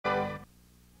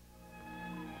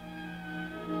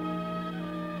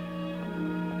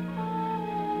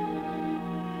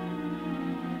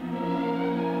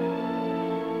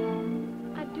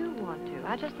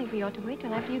I just think we ought to wait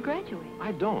till after you graduate.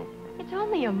 I don't. It's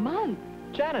only a month.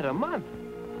 Janet, a month?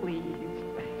 Please.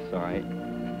 It's all right.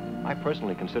 I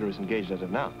personally consider us engaged as of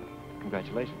now.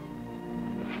 Congratulations.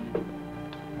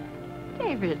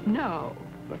 David, no.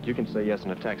 Look, you can say yes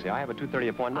in a taxi. I have a 2:30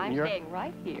 appointment I'm and you're... staying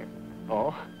right here.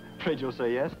 Oh, afraid you'll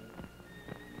say yes?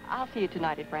 I'll see you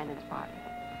tonight at Brandon's party.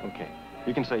 Okay.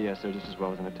 You can say yes there just as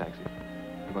well as in a taxi.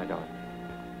 Goodbye, darling.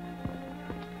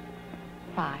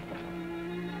 Bye.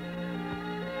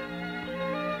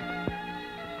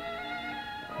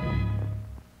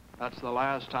 That's the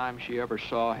last time she ever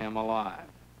saw him alive.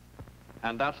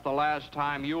 And that's the last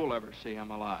time you'll ever see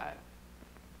him alive.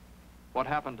 What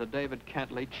happened to David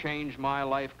Kentley changed my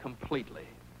life completely,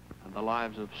 and the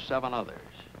lives of 7 others.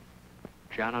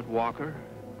 Janet Walker,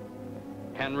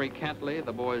 Henry Kentley,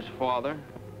 the boy's father,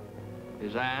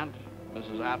 his aunt,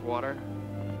 Mrs. Atwater,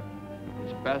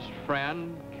 his best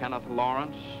friend, Kenneth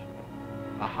Lawrence,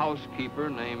 a housekeeper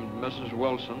named Mrs.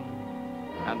 Wilson,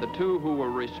 and the 2 who were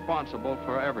responsible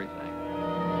for everything,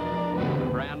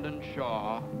 Brandon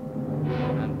Shaw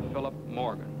and Philip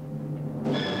Morgan.